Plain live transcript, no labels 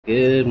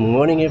Good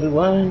morning,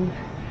 everyone.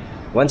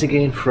 Once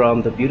again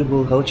from the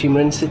beautiful Ho Chi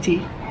Minh City.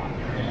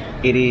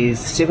 It is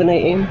 7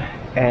 a.m.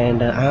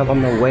 and I'm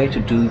on my way to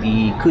do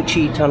the Cu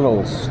Chi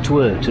Tunnels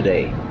tour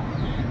today.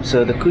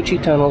 So the Cu Chi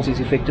Tunnels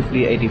is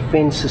effectively a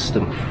defense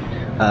system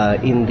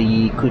in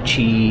the Cu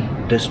Chi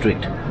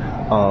district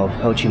of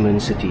Ho Chi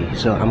Minh City.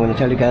 So I'm going to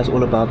tell you guys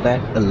all about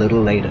that a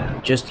little later.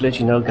 Just to let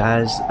you know,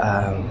 guys,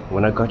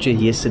 when I got here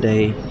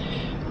yesterday,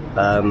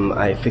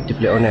 I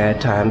effectively only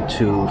had time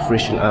to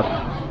freshen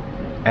up,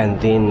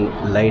 and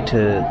then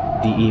later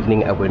the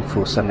evening I went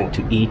for something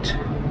to eat.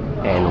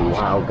 And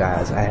wow,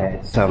 guys, I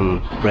had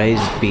some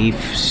braised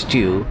beef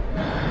stew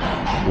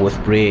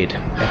with bread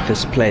at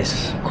this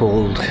place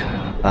called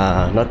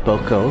not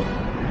Boko,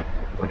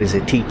 what is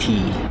it,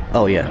 TT?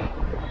 Oh yeah,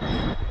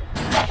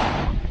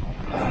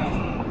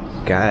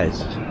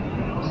 guys,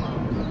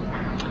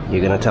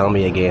 you're gonna tell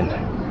me again.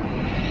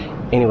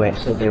 Anyway,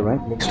 so they're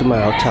right next to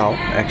my hotel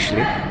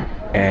actually,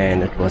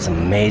 and it was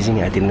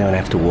amazing. I didn't even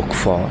have to walk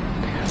far.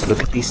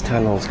 Look at these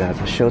tunnels, guys.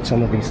 I showed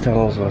some of these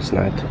tunnels last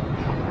night.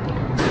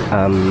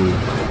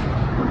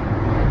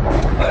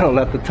 Well,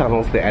 not the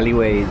tunnels, the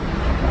alleyways,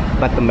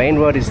 but the main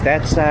road is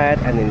that side,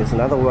 and then there's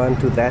another one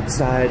to that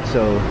side.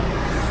 So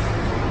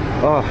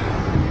oh,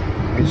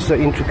 it's so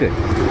intricate.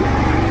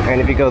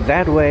 And if you go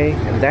that way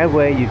and that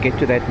way, you get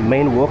to that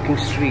main walking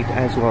street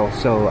as well.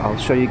 So I'll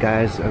show you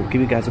guys, I'll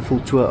give you guys a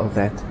full tour of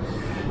that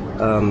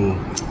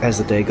as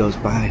the day goes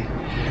by.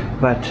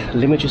 But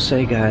let me just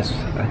say, guys,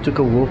 I took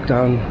a walk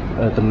down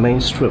the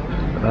main strip.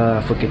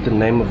 I forget the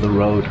name of the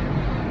road,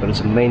 but it's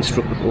a main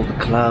strip with all the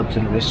clubs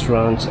and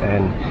restaurants,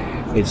 and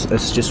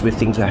it's just where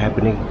things are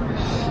happening.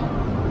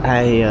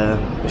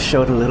 I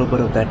showed a little bit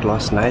of that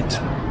last night,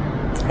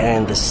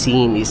 and the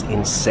scene is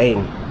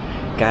insane.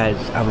 Guys,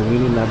 I'm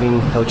really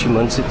loving Ho Chi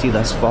Minh City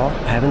thus far.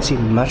 I haven't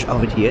seen much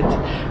of it yet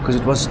because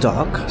it was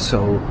dark.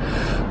 So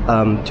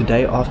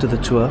today after the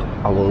tour,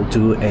 I will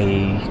do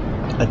a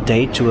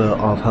day tour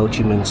of Ho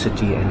Chi Minh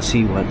City and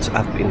see what's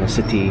up in the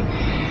city,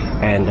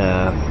 and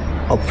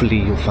hopefully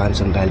you'll find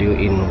some value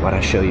in what I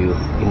show you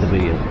in the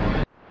video.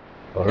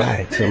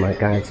 Alright, so my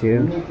guys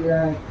here.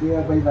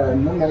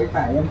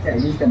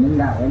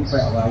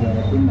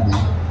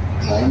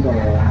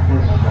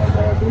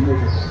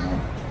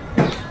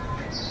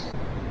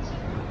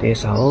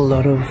 There's a whole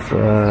lot of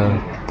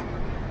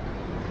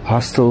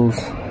hostels,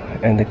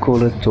 and they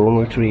call it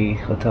dormitory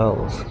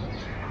hotels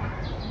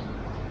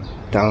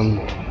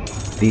down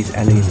these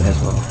alleys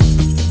as well.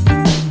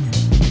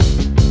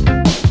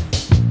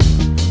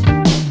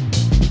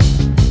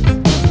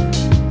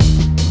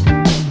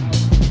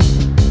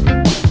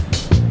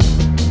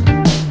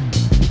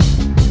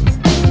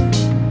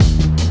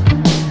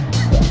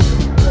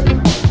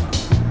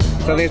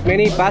 So there's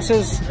many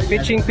buses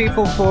fetching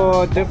people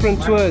for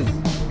different tours.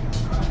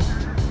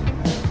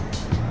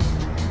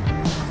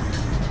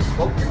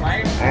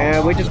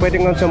 And we're just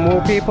waiting on some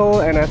more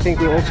people, and I think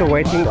we're also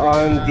waiting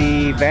on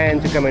the van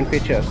to come and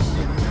fetch us.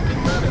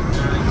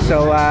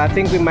 So I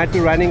think we might be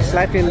running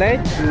slightly late.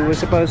 We were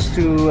supposed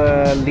to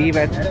leave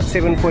at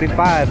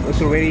 7:45.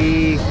 It's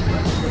already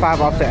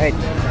 5 after 8.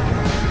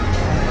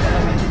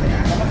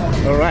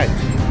 Alright,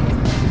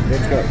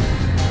 let's go.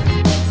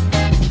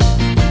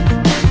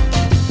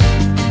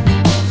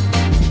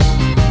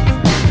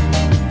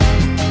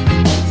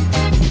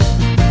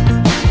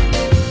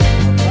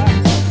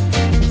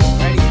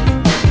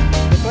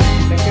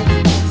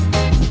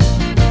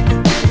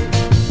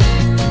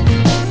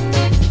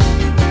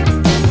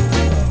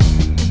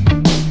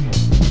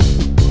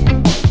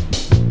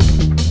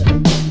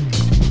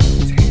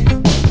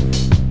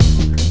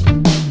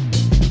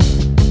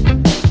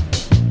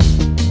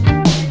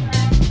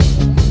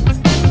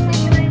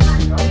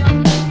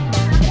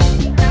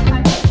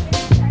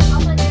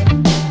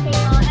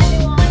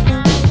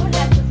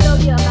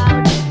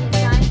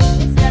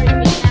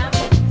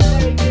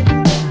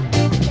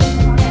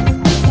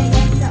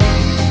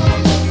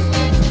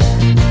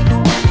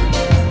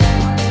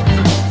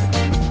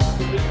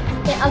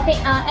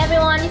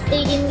 Everyone is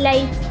eating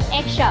like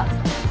egg shell.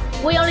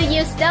 We only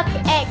use duck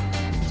egg,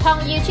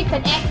 don't use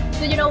chicken egg.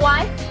 Do you know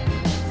why?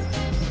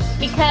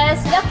 Because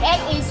duck egg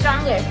is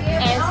stronger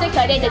and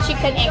thicker than the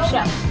chicken egg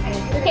shell.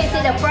 You can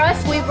see the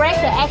first we break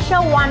the egg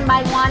shell one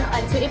by one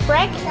until it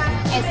breaks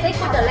and stick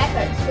with the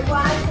lacquer.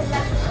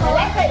 The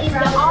lacquer is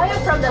the oil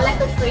from the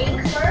lacquer tree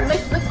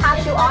mixed with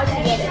cashew oil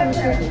together.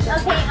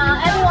 Okay,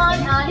 everyone,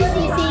 this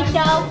is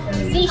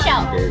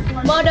seashell,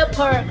 mother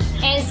pearl,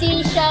 and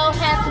seashell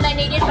has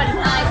many different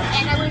kinds,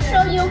 and I will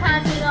show you how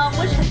to know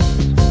which.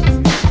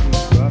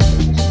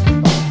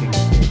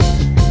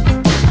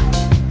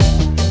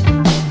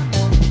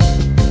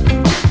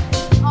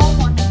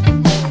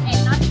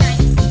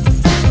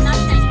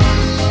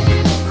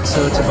 So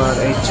it's about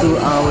a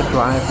 2-hour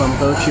drive from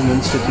Ho Chi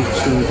Minh City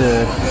to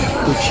the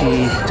Cu Chi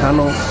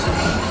Tunnels.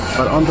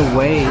 But on the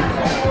way,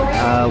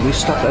 we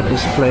stopped at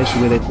this place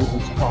where they do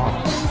this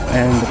craft,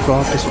 and the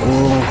craft is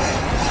all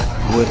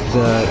with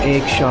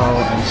egg shell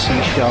and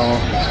seashell.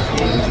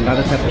 There's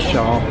another type of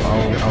shell.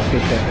 I'll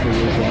get that for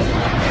you as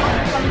well.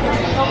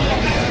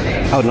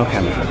 Oh, no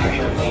camera, okay.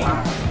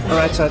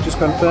 Alright, so I just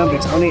confirmed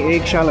it's only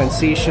eggshell and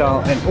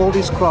seashell, and all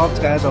these crafts,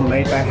 guys, are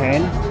made by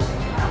hand.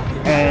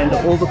 And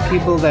all the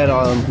people that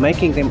are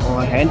making them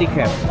are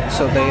handicapped,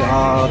 so they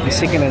are the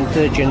second and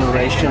third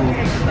generation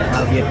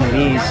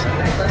Vietnamese,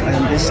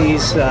 and this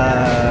is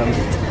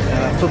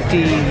 50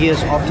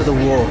 years after the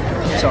war.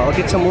 So I'll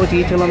get some more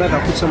detail on that.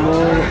 I'll put some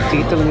more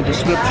detail in the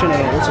description,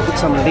 and I'll also put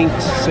some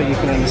links so you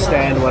can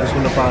understand what it's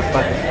all about.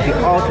 But the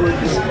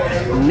artwork is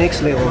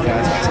next level,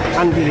 guys. It's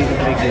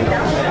unbelievably good.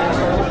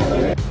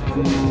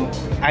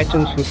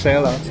 Items for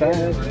sale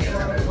outside.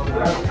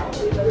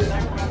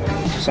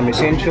 Some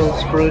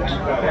essentials, fruit,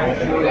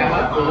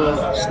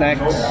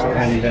 snacks,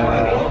 and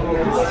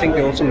I think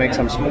they also make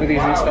some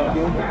smoothies and stuff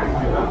here.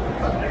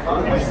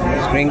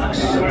 Drinks.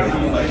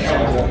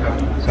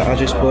 So I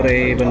just bought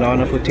a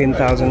banana for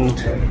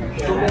 10,000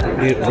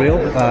 real.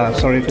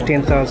 Sorry, for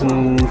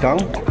 10,000 dong.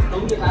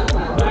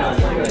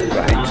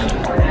 Right.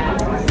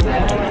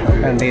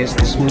 And there's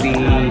the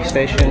smoothie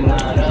station.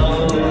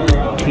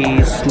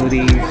 Teas,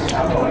 smoothies,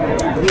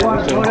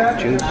 water,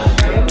 juice.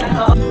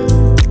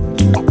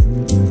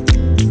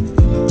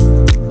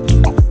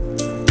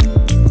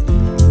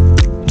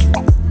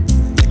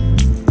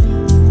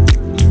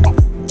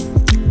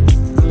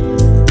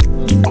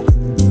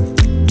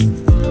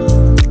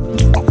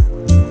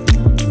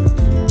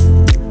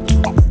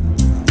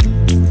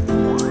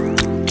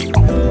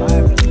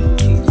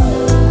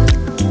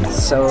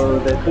 So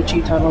the Cu Chi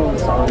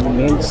tunnels are an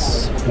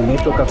immense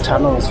network of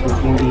tunnels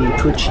within the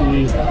Cu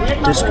Chi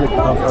district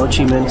of Ho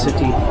Chi Minh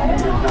City.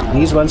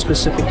 These ones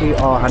specifically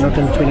are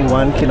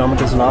 121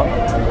 kilometers long,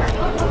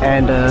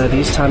 and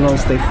these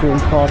tunnels, they form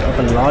part of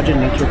a larger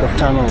network of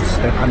tunnels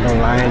that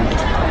underline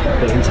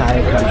the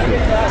entire country.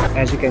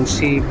 As you can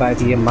see by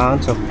the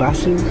amount of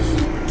buses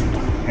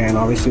and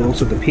obviously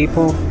also the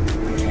people,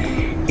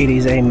 it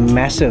is a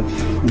massive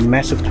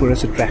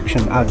tourist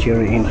attraction out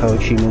here in Ho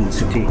Chi Minh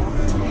City.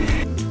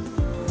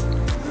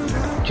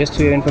 Just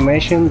for your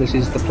information, this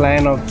is the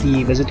plan of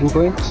the visiting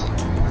points.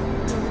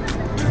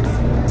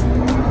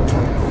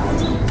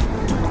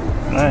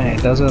 Alright,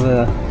 those are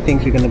the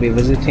things we're going to be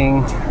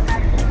visiting.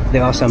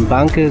 There are some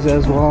bunkers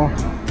as well,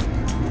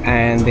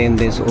 and then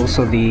there's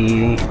also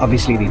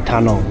obviously the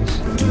tunnels.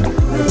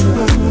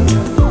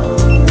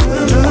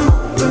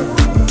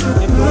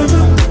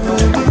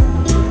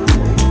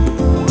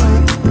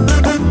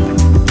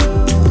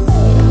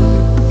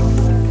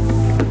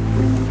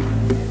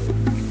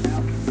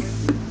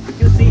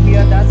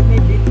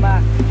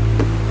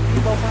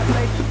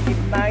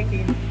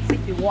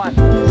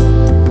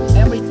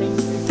 Everything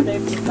is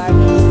saved in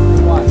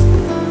 1961.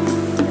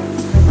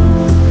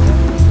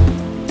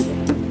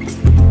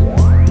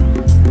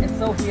 And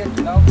so here,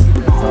 you know,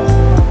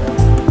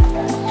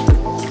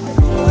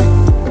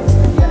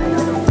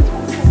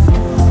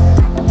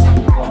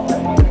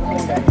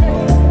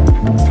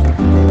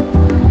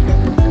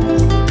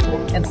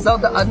 and so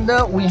the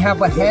under we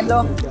have a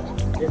handle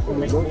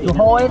to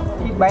hold it,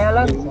 keep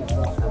balance,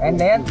 and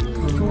then 2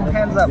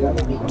 hands up.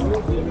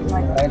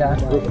 Like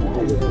that.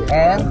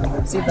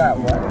 And sit that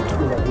way.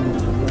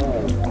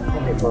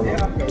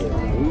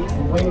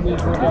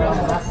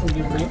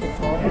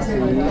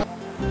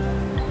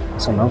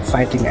 So no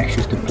fighting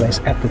actually took place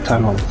at the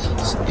tunnels.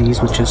 So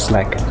these were just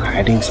like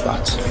hiding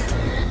spots.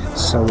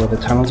 So the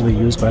tunnels were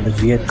used by the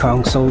Viet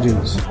Cong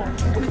soldiers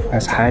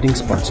as hiding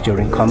spots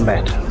during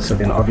combat. So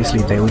then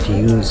obviously they would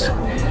use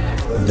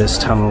these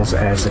tunnels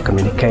as a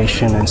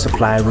communication and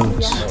supply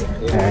routes,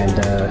 and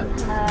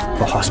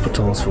for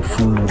hospitals, for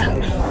food,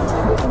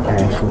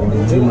 and for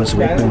numerous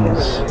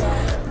weapons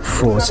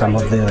for some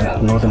of the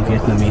northern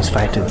Vietnamese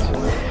fighters.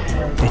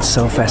 It's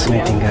so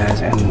fascinating,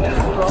 guys, and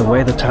the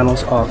way the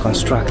tunnels are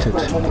constructed,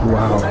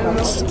 wow,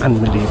 it's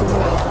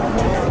unbelievable.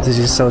 This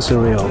is so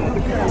surreal.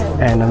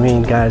 And I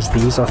mean, guys,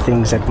 these are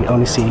things that we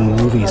only see in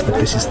movies, but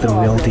this is the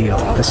real deal.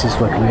 This is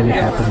what really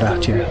happened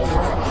out here.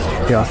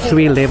 There are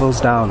 3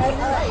 levels down,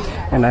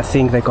 and I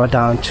think they got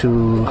down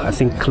to, I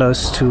think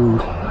close to,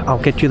 I'll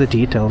get you the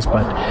details,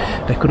 but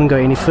they couldn't go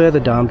any further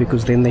down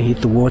because then they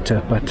hit the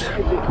water. But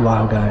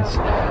wow, guys,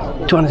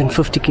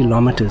 250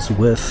 kilometers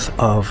worth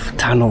of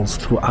tunnels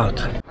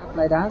throughout.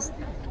 Like that.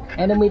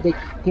 Enemy, they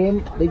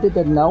came, they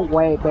didn't know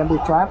where bamboo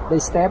trap. They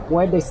stepped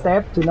where they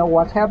stepped to know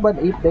what happened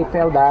if they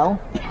fell down.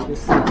 You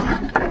see.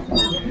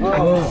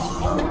 Yeah.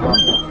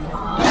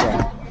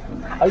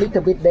 A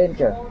little bit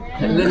danger.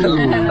 A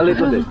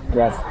little bit.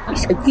 Yes.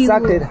 It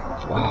started.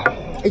 Wow.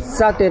 It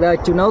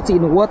started, you know,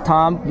 in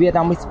wartime,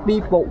 Vietnamese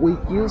people, we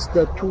use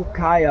the 2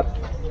 kind of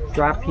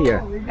trap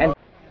here. And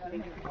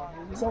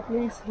so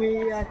please,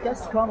 we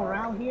just come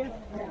around here.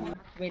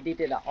 We did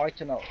the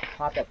original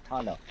part of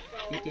tunnel.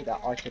 We did the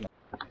original.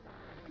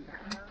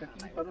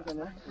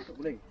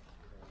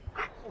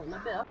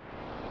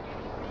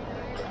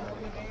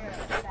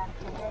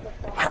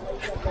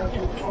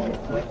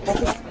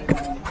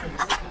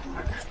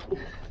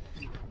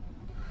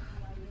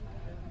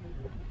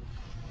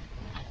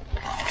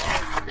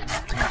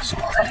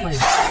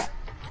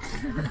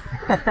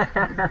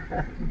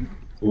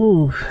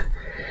 Ooh,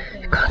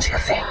 you can't see a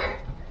thing.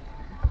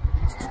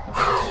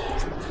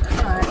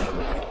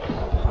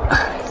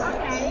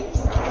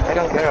 I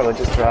don't care, I'll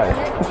just try.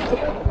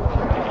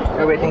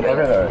 They're waiting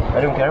everywhere.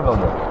 I don't care about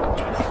them.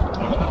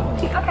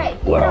 Okay.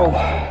 Wow.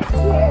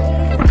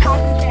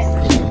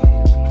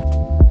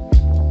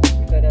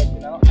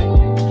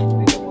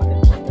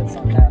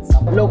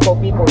 Some local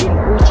people in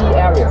Uchi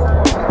area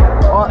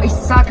or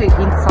exactly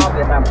in South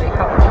Vietnam, they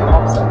have an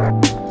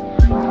option.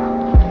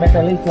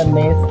 Ventilation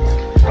means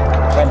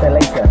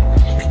ventilation.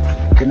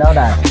 You know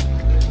that?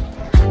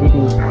 It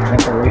is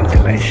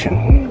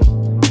ventilation.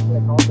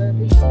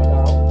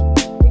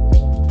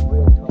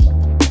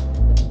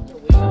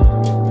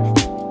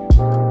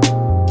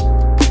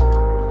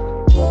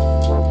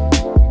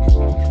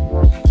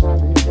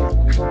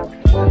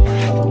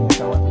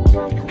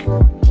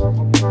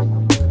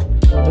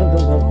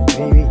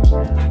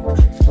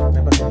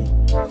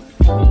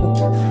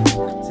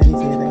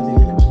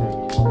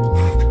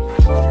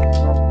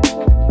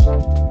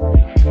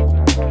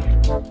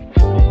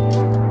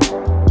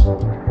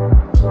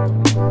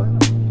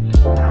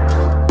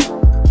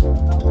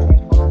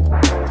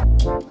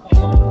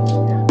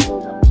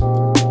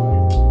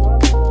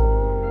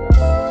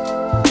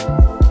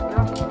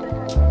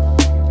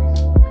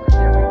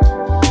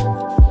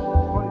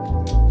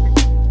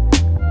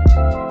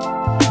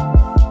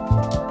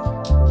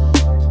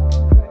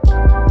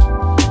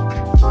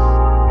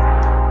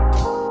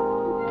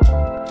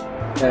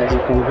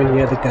 You can even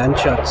hear the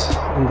gunshots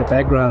in the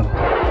background.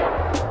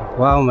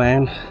 Wow,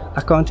 man,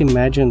 I can't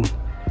imagine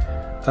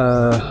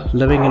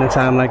living in a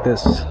time like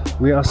this.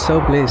 We are so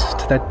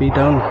blessed that we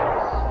don't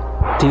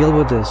deal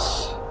with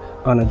this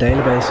on a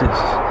daily basis.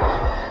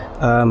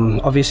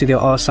 Obviously there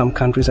are some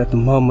countries at the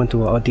moment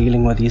who are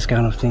dealing with these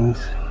kind of things,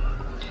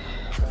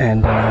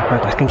 and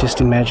but I can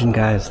just imagine,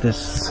 guys, the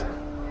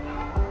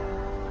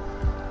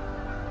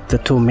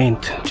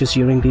torment just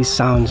hearing these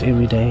sounds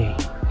every day.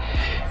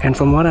 And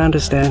from what I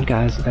understand,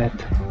 guys, that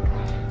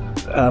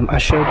I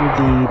showed you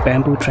the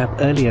bamboo trap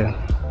earlier.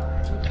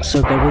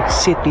 So they would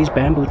set these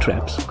bamboo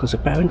traps because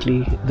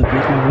apparently the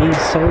Vietnamese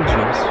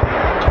soldiers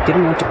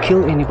didn't want to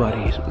kill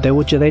anybody. They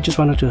just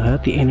wanted to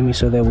hurt the enemy,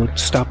 so they would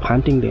stop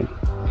hunting them.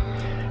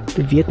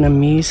 The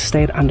Vietnamese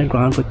stayed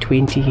underground for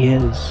 20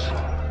 years.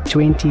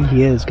 20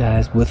 years,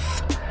 guys, with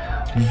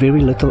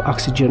very little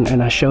oxygen.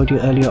 And I showed you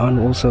earlier on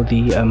also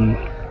the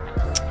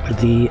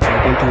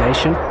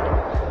ventilation.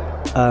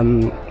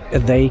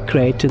 They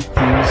created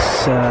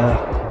these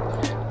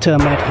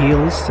termite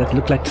hills that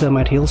look like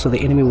termite hills, so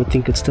the enemy would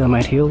think it's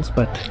termite hills,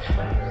 but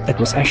it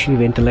was actually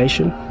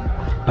ventilation.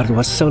 But it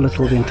was so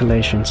little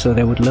ventilation, so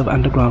they would live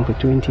underground for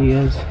 20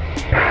 years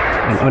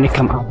and only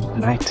come out at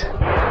night.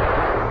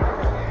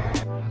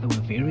 There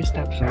were various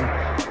types of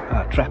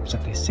traps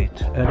that they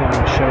set. Earlier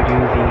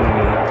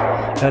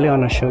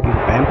on I showed you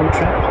the bamboo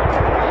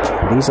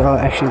trap. These are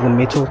actually the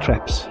metal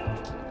traps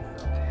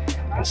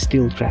and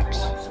steel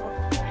traps.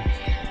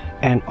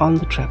 And on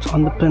the traps,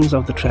 on the pins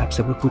of the traps,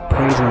 they would put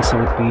poison. So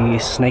it would be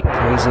snake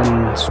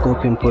poison,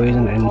 scorpion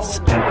poison, and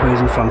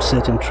poison from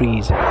certain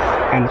trees.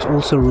 And it's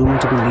also rumored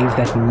to believe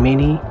that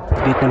many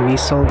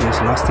Vietnamese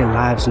soldiers lost their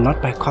lives not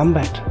by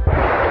combat,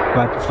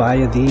 but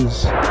via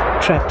these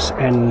traps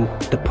and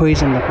the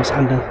poison that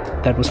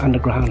was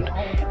underground.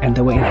 And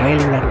they were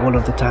inhaling that all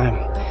of the time.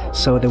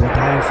 So they were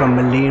dying from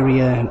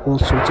malaria and all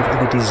sorts of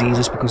other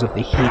diseases because of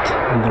the heat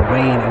and the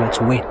rain, and it's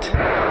wet.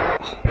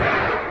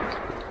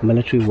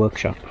 Military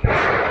workshop.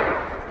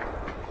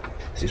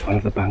 This is one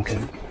of the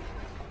bunkers.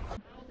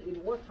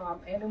 In wartime,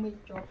 enemy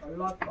drop a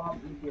lot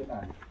bomb in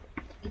Vietnam.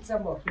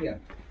 Example here.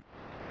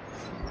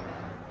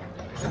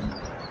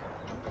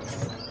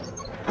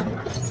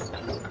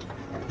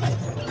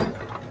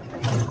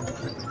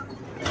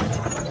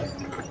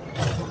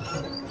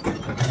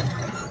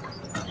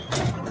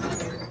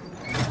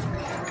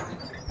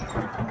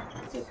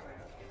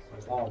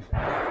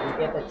 We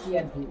get the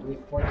TNT, we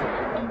point it to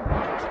them.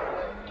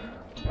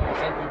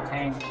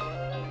 Anti-tank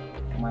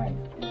mine.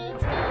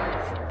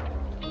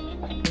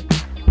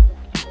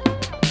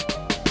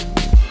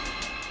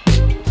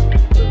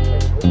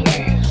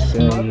 Okay, so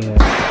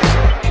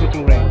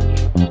shooting range.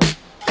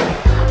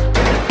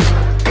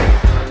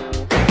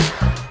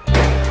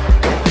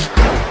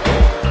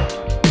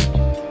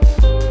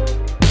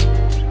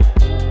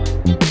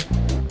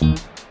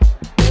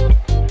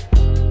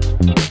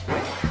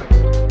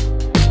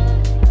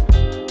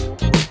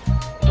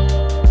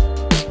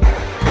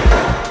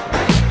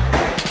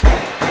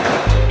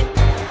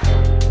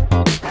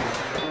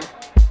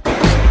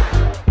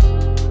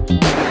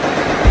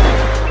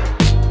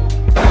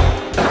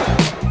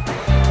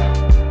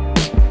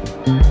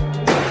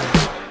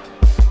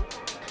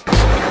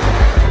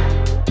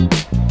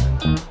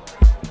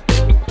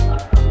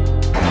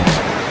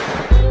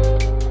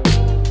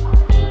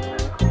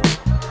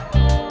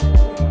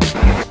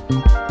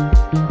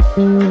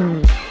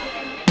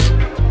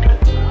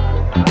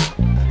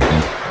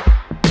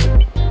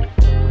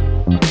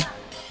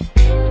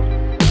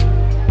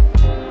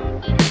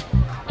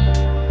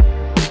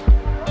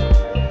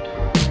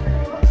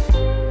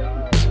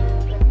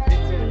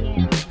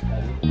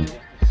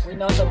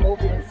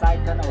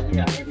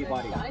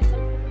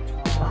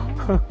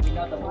 Right.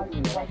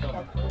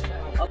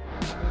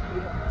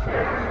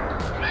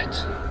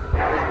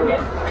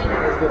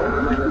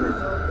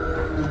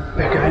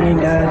 We're going in,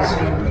 guys.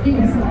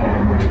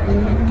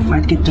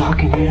 Might get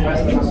dark in here. I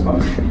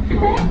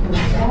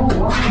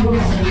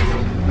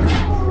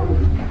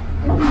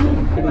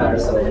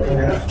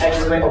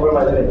just went over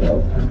my limit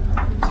though.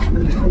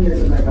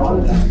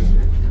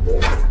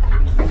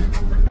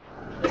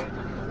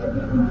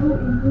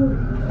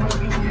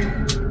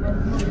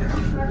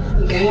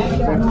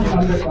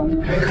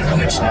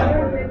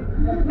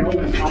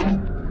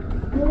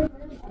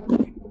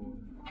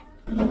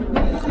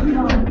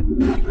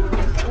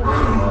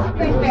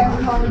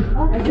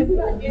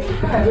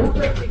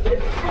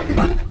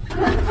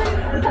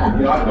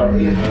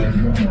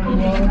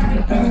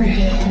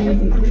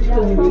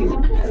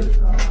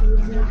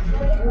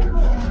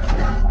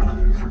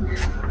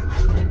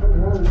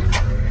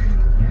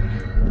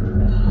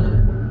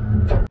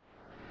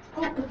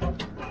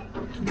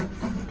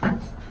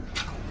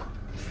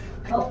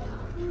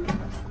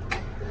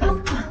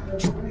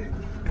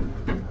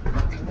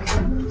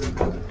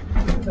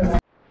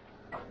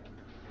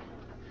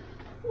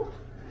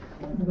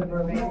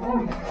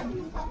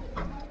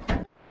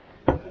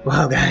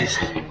 Wow, guys,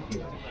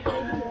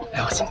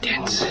 that was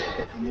intense.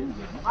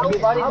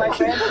 Everybody, my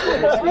friend.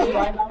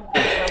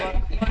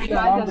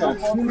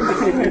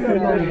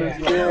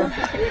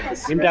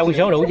 Kiểm tra quân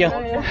số đủ chưa?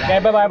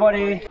 Ok, bye bye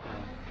body.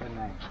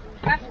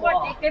 Passport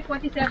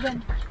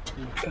AK-47.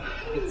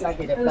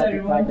 Exactly the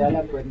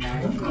 $35 per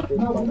night.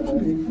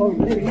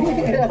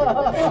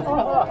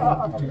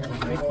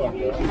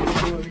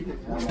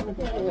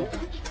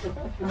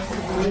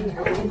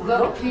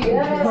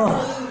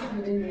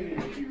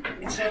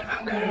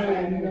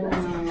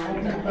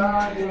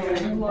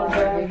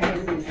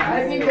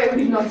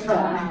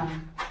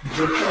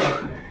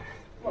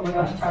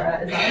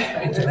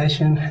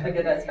 Ventilation.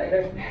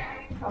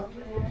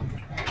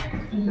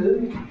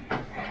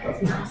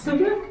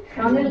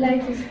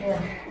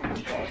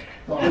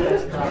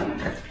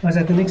 Was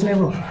that the next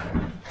level?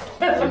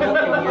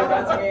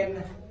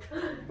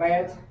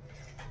 Bed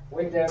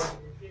with the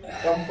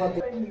comfort.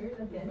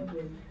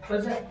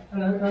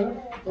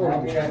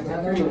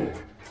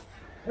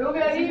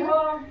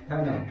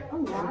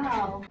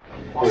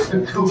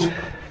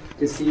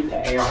 To see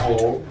the air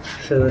hole.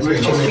 So this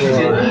is just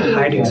your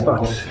hiding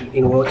spots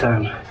in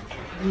wartime.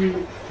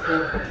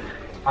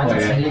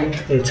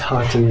 It's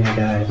hot in here,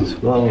 guys.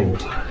 Whoa.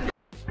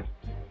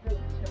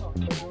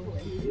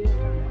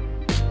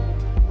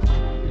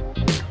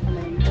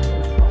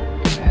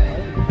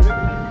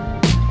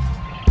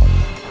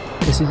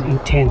 This is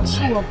intense.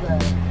 I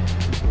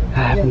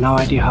have no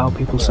idea how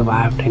people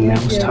survived in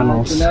those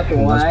tunnels, in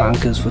those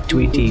bunkers for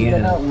 20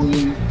 years.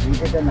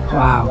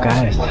 Wow,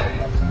 guys.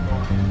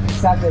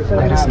 That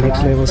is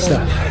next level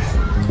stuff.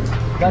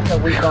 That's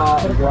what we call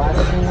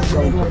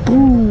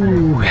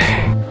Ooh.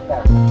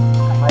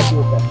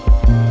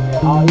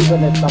 or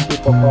even if some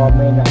people call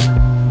Minh,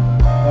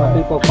 some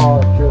people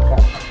call Chuka.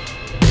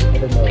 I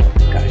don't know.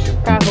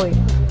 Cahoy.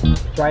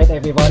 Try it,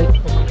 everybody.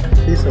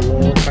 This is a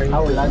wall kind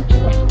Our lunch.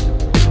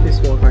 This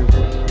wall kind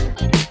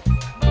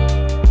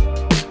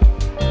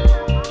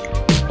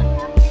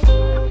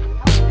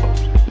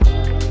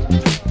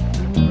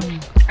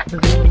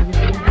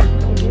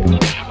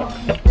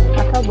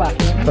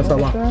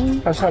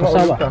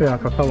Cassava. Yeah,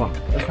 cassava.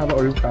 Cassava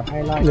oruka.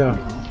 Yeah.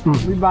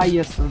 We buy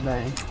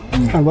yesterday.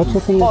 And what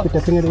cooking is it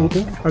dipping it into?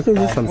 I think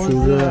there's some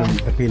sugar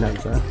and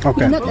peanuts.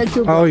 Okay.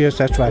 Oh yes,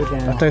 that's right.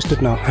 I taste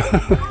it now.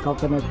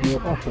 Coconut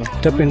milk. Okay.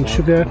 Dip in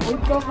sugar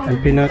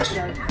and peanuts.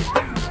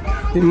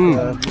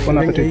 Bon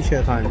appetit.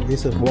 Asia time.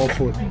 This is war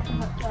food.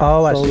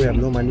 Oh, I So we see. have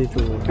no money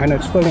to. And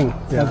it's filling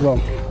as well.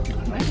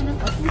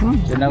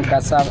 You know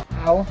cassava.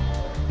 How?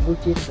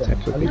 Which is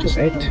That's what we just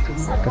ate.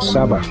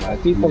 Cassava.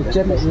 people just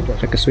eat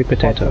it. Like a sweet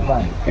potato.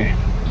 Yeah.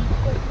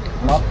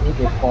 Not eat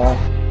it for